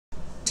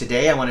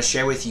Today I want to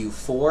share with you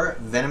 4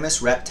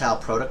 venomous reptile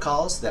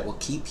protocols that will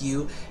keep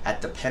you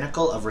at the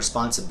pinnacle of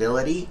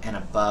responsibility and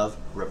above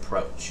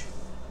reproach.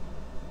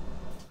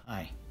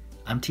 Hi,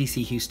 I'm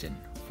TC Houston,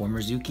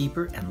 former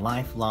zookeeper and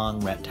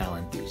lifelong reptile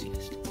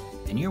enthusiast,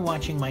 and you're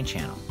watching my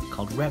channel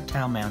called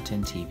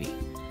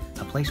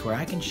ReptileMountain.TV, a place where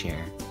I can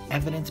share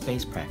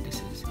evidence-based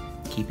practices,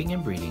 keeping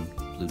and breeding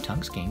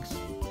blue-tongued skinks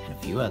and a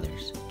few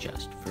others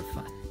just for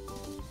fun.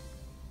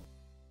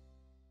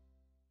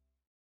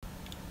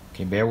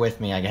 Okay, bear with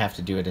me, I have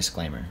to do a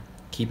disclaimer.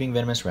 Keeping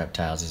venomous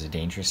reptiles is a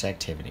dangerous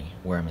activity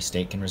where a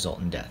mistake can result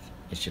in death.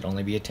 It should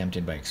only be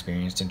attempted by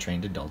experienced and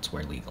trained adults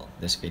where legal.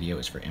 This video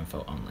is for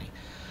info only.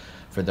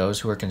 For those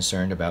who are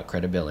concerned about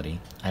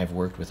credibility, I have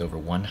worked with over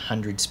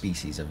 100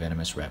 species of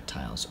venomous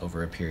reptiles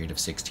over a period of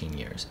 16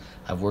 years.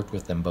 I've worked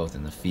with them both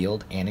in the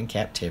field and in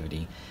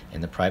captivity,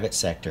 in the private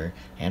sector,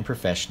 and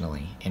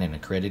professionally in an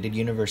accredited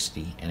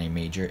university and a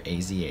major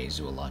AZA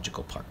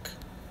zoological park.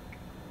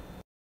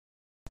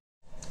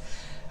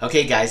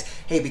 Okay guys,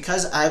 hey,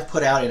 because I've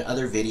put out in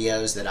other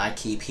videos that I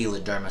keep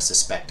Heloderma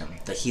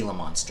suspectum, the Gila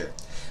monster,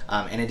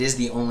 and it is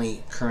the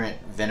only current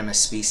venomous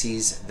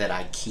species that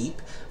I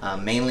keep,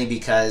 mainly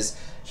because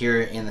here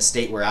in the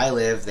state where I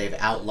live, they've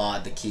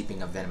outlawed the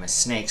keeping of venomous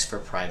snakes for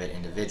private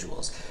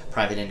individuals.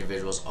 Private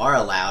individuals are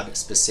allowed,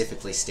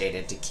 specifically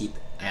stated, to keep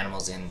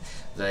animals in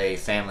the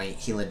family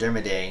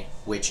Helodermidae,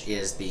 which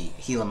is the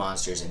Gila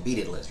monsters and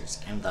beaded lizards,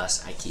 and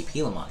thus I keep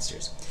Gila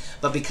monsters.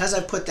 But because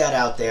I put that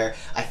out there,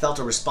 I felt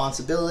a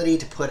responsibility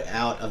to put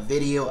out a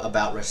video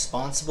about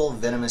responsible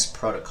venomous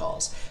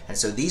protocols. And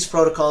so these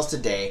protocols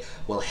today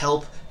will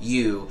help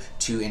you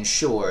to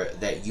ensure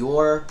that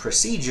your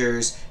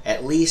procedures,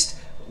 at least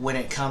when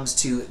it comes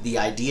to the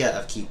idea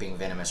of keeping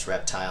venomous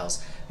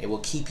reptiles, it will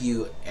keep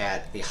you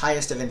at the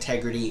highest of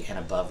integrity and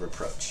above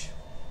reproach.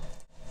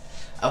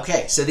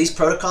 Okay, so these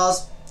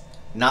protocols,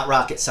 not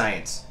rocket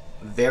science.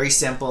 Very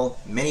simple.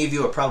 Many of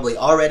you are probably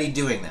already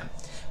doing them.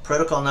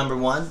 Protocol number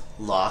 1,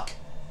 lock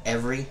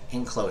every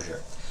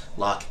enclosure.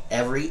 Lock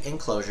every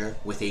enclosure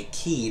with a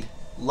keyed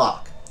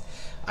lock.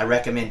 I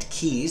recommend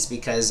keys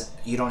because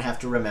you don't have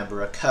to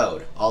remember a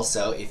code.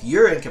 Also, if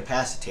you're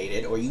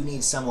incapacitated or you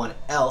need someone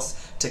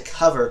else to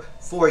cover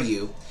for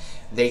you,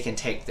 they can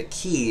take the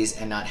keys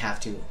and not have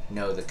to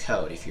know the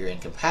code. If you're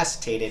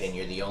incapacitated and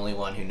you're the only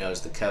one who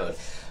knows the code,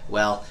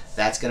 well,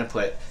 that's going to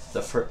put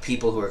the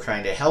people who are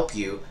trying to help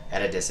you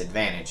at a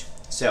disadvantage.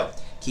 So,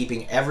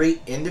 keeping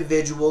every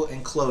individual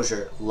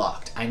enclosure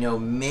locked. I know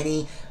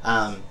many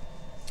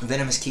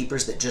venomous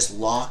keepers that just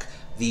lock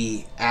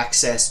the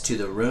access to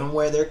the room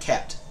where they're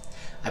kept.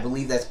 I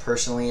believe that's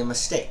personally a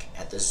mistake.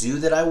 At the zoo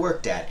that I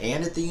worked at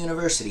and at the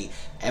university,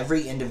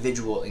 every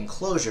individual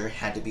enclosure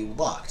had to be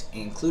locked,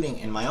 including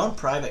in my own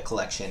private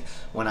collection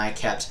when I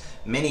kept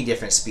many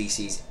different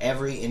species.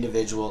 Every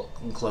individual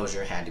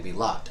enclosure had to be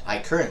locked. I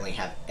currently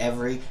have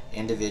every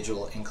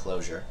individual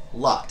enclosure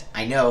locked.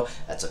 I know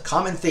that's a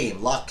common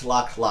theme, locked,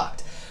 locked,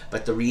 locked.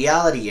 But the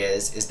reality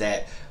is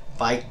that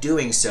by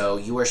doing so,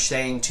 you are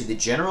saying to the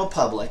general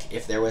public,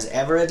 if there was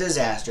ever a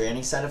disaster,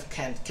 any sort of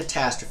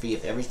catastrophe,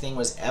 if everything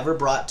was ever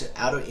brought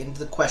into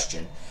the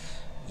question,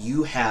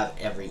 you have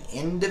every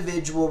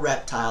individual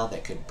reptile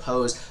that could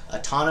pose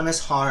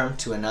autonomous harm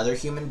to another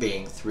human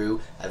being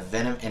through a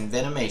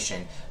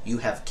envenomation, you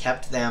have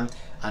kept them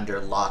under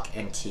lock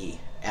and key.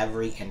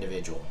 Every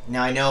individual.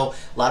 Now I know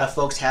a lot of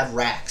folks have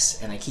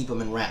racks and they keep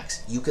them in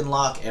racks. You can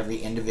lock every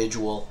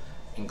individual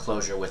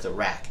enclosure with a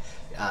rack.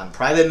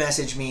 Private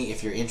message me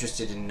if you're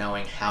interested in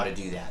knowing how to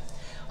do that.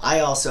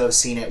 I also have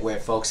seen it where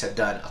folks have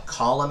done a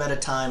column at a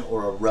time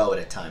or a row at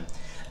a time.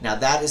 Now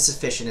that is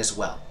sufficient as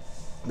well.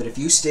 But if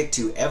you stick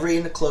to every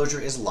enclosure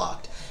is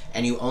locked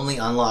and you only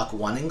unlock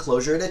one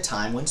enclosure at a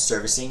time when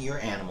servicing your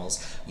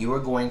animals, you are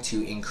going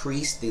to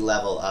increase the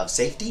level of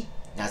safety.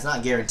 Now it's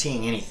not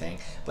guaranteeing anything,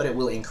 but it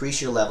will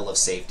increase your level of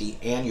safety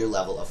and your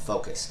level of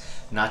focus.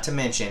 Not to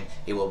mention,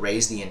 it will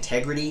raise the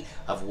integrity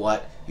of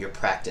what your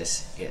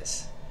practice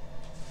is.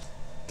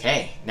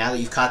 Okay, now that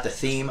you've caught the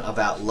theme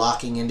about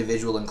locking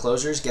individual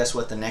enclosures, guess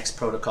what the next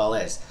protocol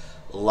is?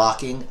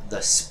 Locking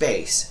the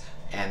space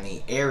and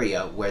the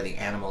area where the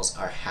animals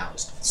are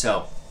housed.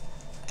 So,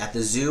 at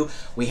the zoo,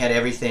 we had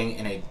everything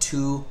in a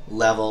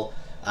 2-level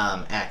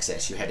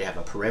access. You had to have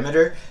a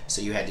perimeter,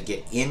 so you had to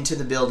get into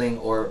the building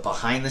or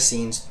behind the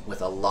scenes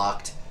with a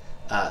locked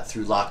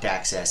through locked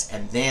access,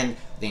 and then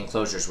the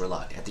enclosures were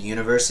locked. At the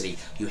university,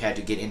 you had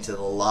to get into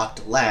the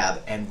locked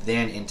lab and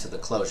then into the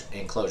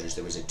enclosures.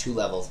 There was a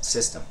 2-level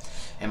system.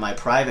 In my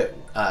private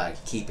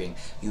keeping,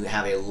 you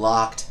have a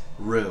locked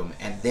room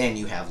and then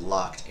you have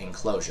locked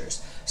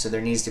enclosures. So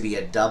there needs to be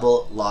a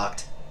double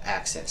locked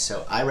access.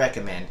 So I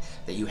recommend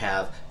that you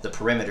have the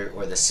perimeter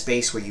or the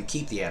space where you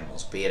keep the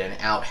animals, be it an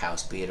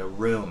outhouse, be it a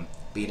room,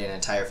 be it an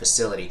entire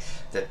facility,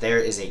 that there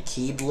is a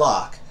keyed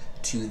lock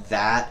to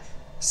that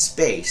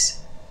space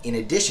in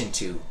addition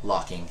to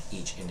locking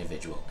each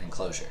individual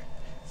enclosure.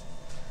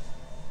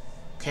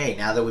 Okay,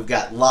 now that we've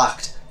got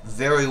locked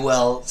very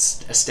well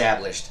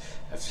established,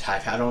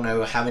 I don't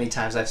know how many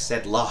times I've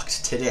said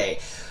locked today.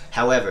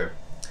 However,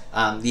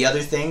 The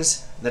other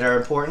things that are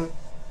important,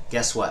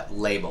 guess what?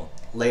 Label.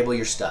 Label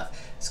your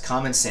stuff. It's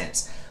common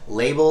sense.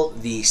 Label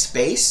the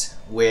space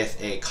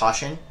with a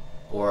caution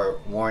or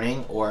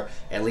warning, or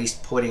at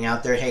least putting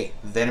out there, hey,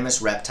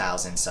 venomous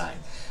reptiles inside.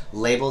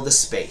 Label the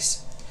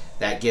space.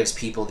 That gives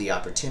people the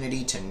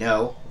opportunity to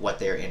know what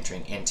they're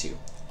entering into.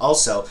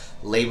 Also,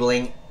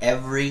 labeling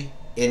every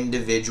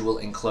individual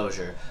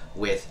enclosure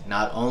with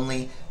not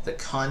only the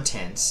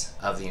contents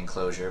of the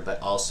enclosure,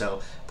 but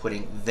also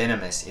putting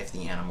venomous if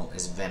the animal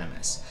is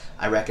venomous.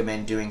 I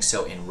recommend doing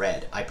so in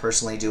red. I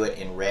personally do it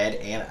in red,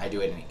 and I do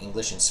it in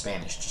English and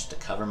Spanish just to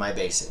cover my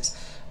bases.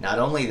 Not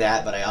only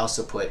that, but I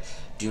also put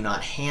do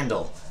not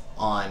handle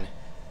on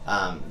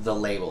the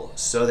label,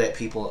 so that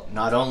people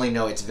not only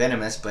know it's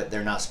venomous, but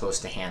they're not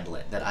supposed to handle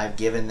it, that I've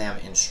given them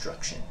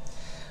instruction.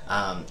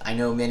 I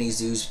know many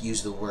zoos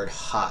use the word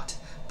hot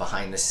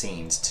behind the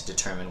scenes to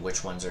determine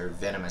which ones are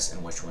venomous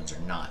and which ones are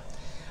not.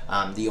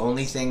 The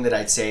only thing that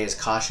I'd say is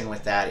caution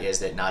with that is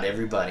that not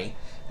everybody,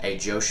 a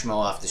Joe Schmo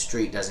off the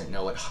street, doesn't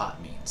know what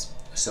hot means.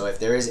 So if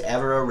there is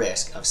ever a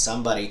risk of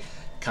somebody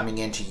coming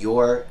into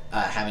your,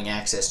 having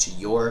access to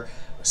your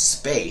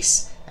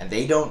space, and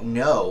they don't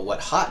know what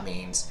hot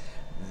means,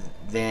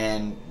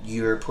 then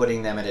you're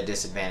putting them at a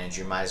disadvantage.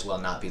 You might as well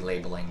not be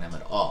labeling them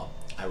at all.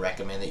 I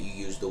recommend that you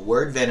use the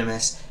word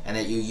venomous and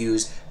that you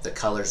use the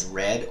colors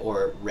red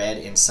or red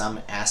in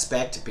some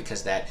aspect,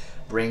 because that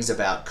brings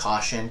about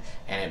caution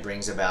and it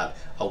brings about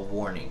a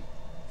warning.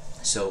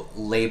 So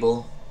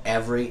label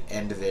every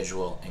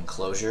individual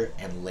enclosure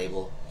and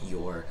label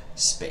your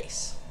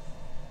space.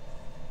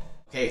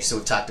 Okay, so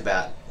we've talked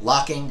about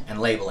locking and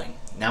labeling.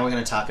 Now we're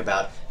going to talk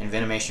about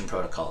envenomation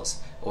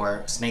protocols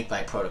or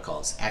snakebite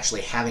protocols.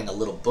 Actually having a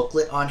little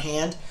booklet on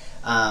hand,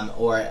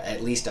 or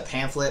at least a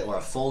pamphlet or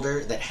a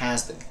folder that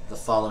has the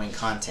following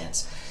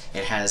contents.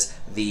 It has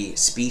the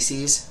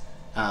species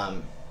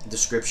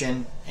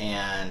description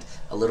and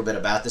a little bit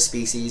about the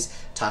species,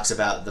 talks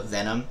about the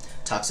venom,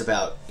 talks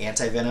about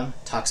anti-venom,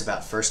 talks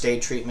about first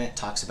aid treatment,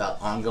 talks about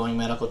ongoing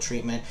medical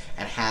treatment,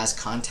 and has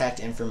contact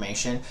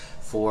information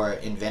for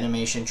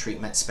envenomation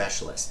treatment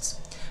specialists.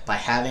 By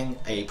having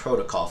a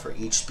protocol for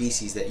each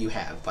species that you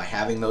have, by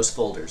having those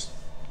folders,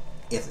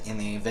 if in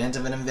the event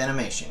of an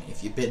envenomation,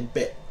 if you've been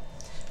bit,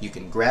 you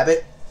can grab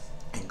it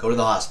and go to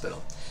the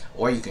hospital.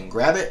 Or you can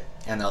grab it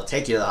and they'll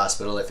take you to the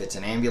hospital if it's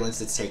an ambulance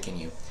that's taking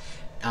you.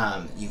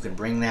 You can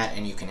bring that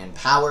and you can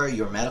empower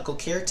your medical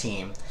care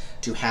team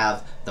to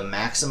have the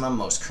maximum,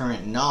 most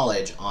current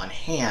knowledge on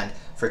hand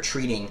for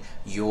treating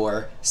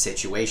your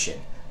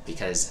situation,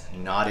 because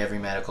not every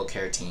medical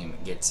care team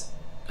gets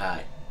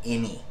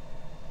any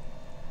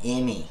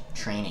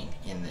training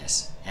in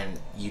this, and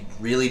you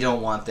really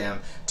don't want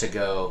them to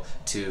go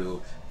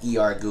to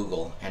ER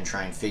Google and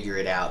try and figure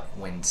it out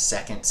when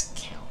seconds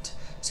count.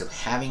 So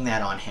having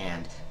that on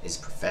hand is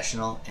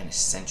professional and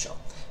essential.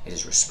 It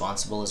is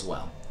responsible as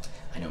well.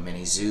 I know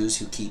many zoos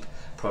who keep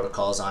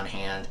protocols on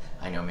hand.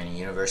 I know many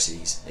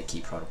universities that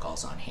keep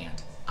protocols on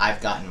hand.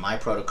 I've gotten my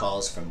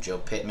protocols from Joe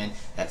Pittman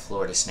at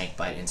Florida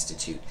Snakebite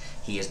Institute.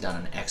 He has done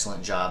an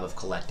excellent job of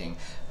collecting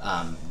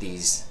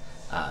these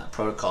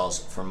protocols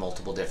for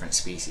multiple different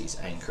species.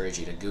 I encourage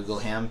you to Google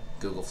him,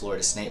 Google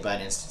Florida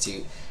Snakebite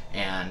Institute,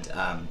 and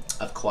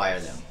acquire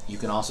them. You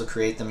can also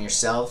create them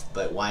yourself,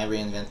 but why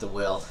reinvent the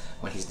wheel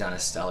when he's done a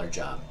stellar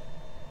job?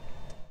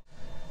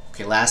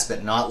 Okay, last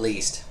but not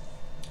least,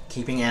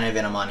 keeping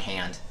antivenom on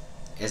hand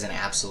is an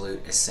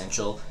absolute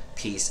essential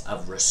piece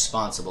of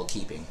responsible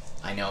keeping.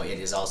 I know it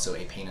is also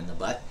a pain in the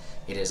butt.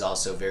 It is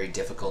also very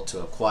difficult to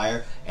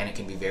acquire, and it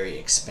can be very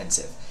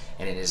expensive.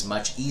 And it is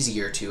much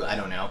easier to, I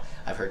don't know,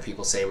 I've heard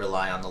people say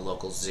rely on the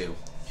local zoo.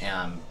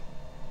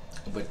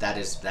 But that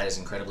is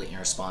incredibly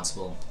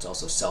irresponsible. It's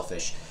also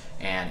selfish,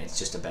 and it's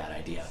just a bad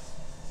idea.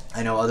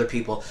 I know other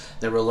people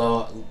that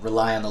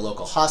rely on the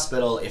local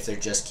hospital if they're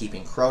just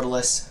keeping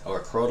crotalus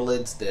or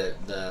crotalids,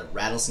 the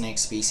rattlesnake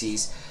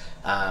species,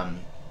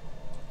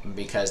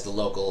 because the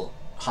local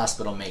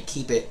hospital may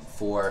keep it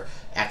for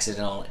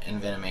accidental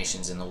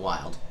envenomations in the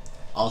wild.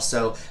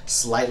 Also,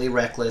 slightly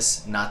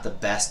reckless, not the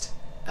best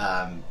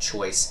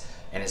choice,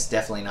 and it's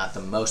definitely not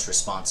the most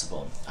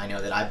responsible. I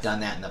know that I've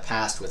done that in the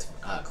past with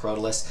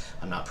crotalus.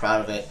 I'm not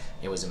proud of it.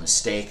 It was a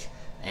mistake,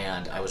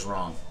 and I was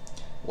wrong.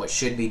 What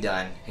should be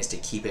done is to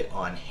keep it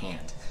on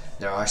hand.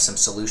 There are some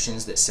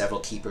solutions that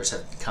several keepers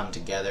have come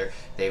together.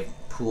 They've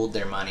pooled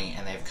their money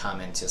and they've come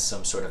into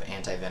some sort of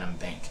anti-venom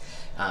bank.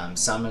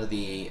 Some of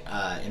the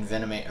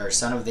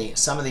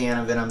some of the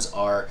antivenoms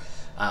are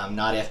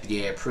not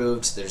FDA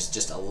approved. So there's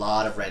just a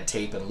lot of red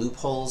tape and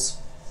loopholes.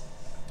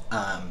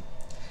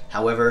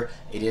 However,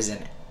 it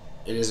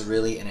is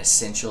really an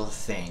essential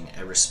thing,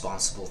 a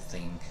responsible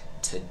thing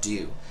to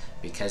do,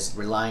 because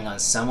relying on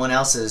someone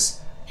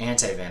else's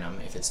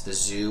antivenom, if it's the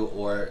zoo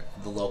or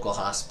the local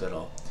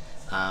hospital,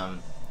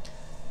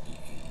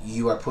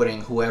 you are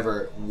putting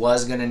whoever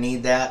was going to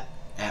need that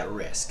at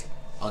risk.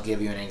 I'll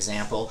give you an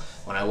example.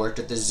 When I worked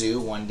at the zoo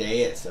one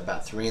day at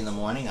about 3 in the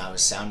morning, I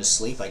was sound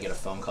asleep. I get a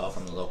phone call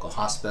from the local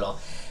hospital.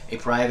 A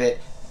private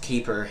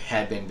keeper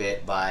had been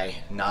bit by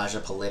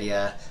Nausea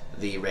pallidea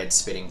the red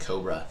spitting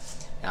cobra,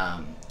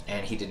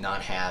 and he did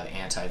not have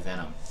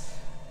anti-venom.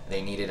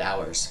 They needed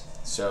ours.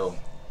 So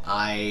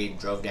I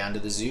drove down to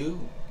the zoo,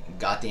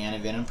 got the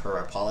anti-venom per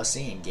our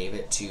policy, and gave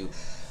it to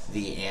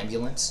the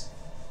ambulance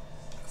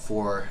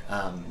for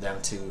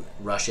them to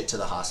rush it to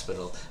the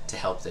hospital to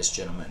help this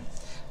gentleman.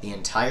 The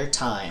entire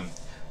time,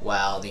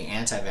 while the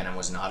anti-venom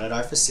was not at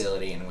our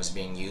facility and was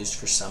being used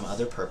for some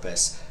other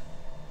purpose,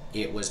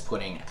 it was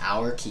putting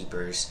our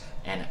keepers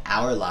and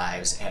our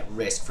lives at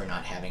risk for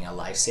not having a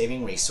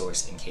life-saving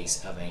resource in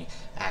case of an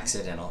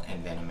accidental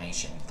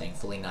envenomation.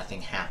 Thankfully,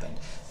 nothing happened.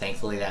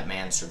 Thankfully, that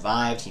man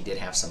survived. He did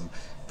have some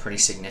pretty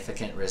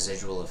significant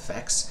residual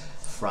effects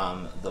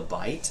from the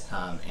bite,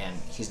 and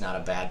he's not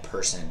a bad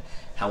person.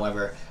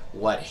 However,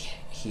 what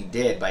he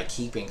did by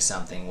keeping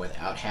something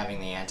without having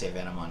the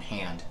anti-venom on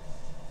hand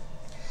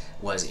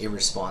was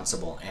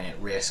irresponsible, and it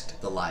risked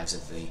the lives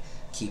of the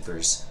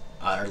keepers,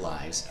 our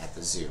lives at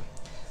the zoo.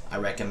 I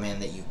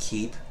recommend that you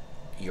keep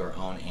your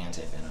own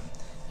anti-venom.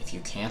 If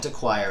you can't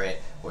acquire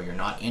it, or you're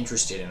not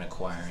interested in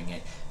acquiring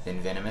it, then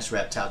venomous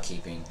reptile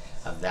keeping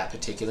of that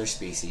particular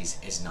species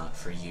is not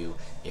for you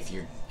if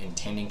you're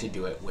intending to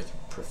do it with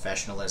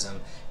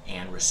professionalism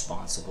and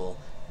responsible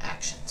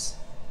actions.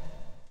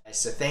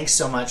 So thanks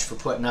so much for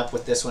putting up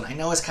with this one. I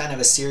know it's kind of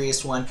a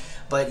serious one,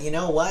 but you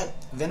know what?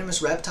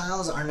 Venomous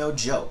reptiles are no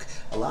joke.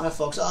 A lot of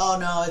folks, oh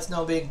no, it's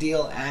no big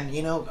deal. And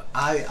you know,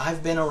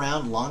 I've been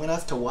around long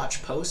enough to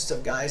watch posts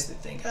of guys that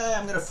think, hey,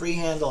 I'm going to free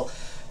handle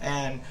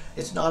and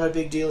it's not a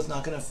big deal, it's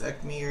not going to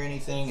affect me or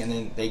anything, and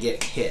then they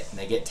get hit and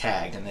they get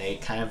tagged and they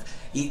kind of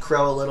eat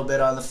crow a little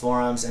bit on the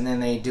forums, and then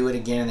they do it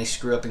again and they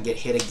screw up and get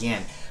hit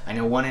again. I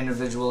know one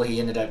individual, he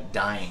ended up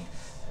dying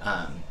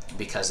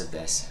because of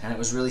this, and it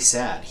was really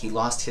sad. He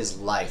lost his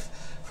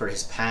life for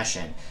his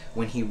passion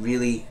when he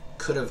really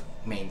could have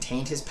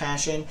maintained his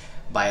passion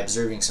by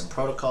observing some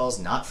protocols,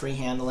 not free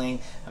handling,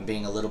 and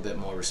being a little bit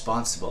more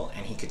responsible,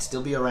 and he could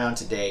still be around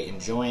today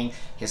enjoying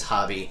his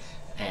hobby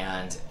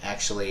and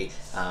actually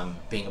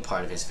being a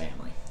part of his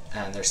family.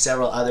 And there's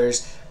several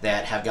others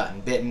that have gotten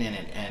bitten in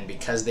it, and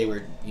because they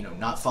were, you know,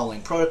 not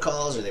following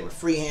protocols, or they were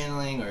free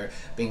handling or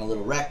being a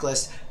little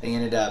reckless, they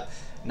ended up,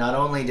 not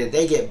only did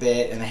they get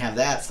bit and they have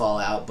that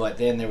fallout, but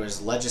then there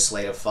was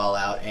legislative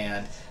fallout,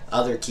 and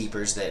other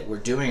keepers that were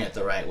doing it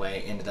the right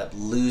way ended up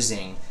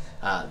losing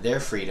their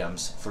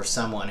freedoms for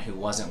someone who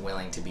wasn't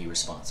willing to be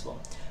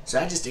responsible. So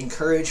I just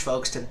encourage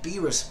folks to be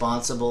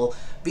responsible,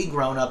 be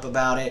grown up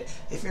about it.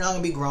 If you're not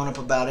going to be grown up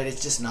about it,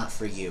 it's just not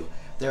for you.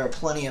 There are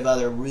plenty of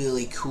other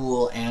really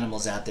cool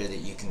animals out there that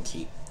you can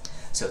keep.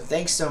 So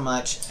thanks so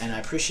much, and I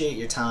appreciate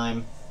your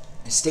time.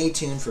 Stay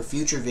tuned for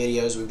future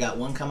videos. We've got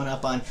one coming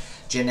up on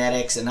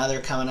genetics, another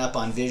coming up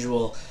on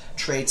visual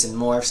traits and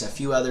morphs, and a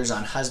few others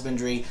on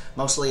husbandry,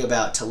 mostly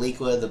about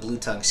Taliqua, the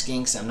blue-tongued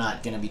skinks. I'm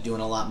not going to be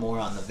doing a lot more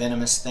on the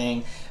venomous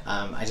thing.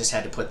 I just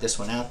had to put this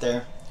one out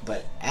there.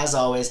 But as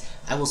always,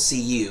 I will see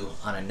you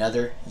on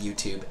another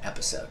YouTube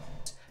episode.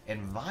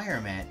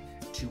 Environment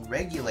to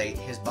regulate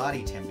his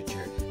body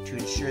temperature to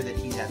ensure that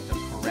he's at the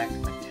correct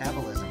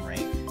metabolism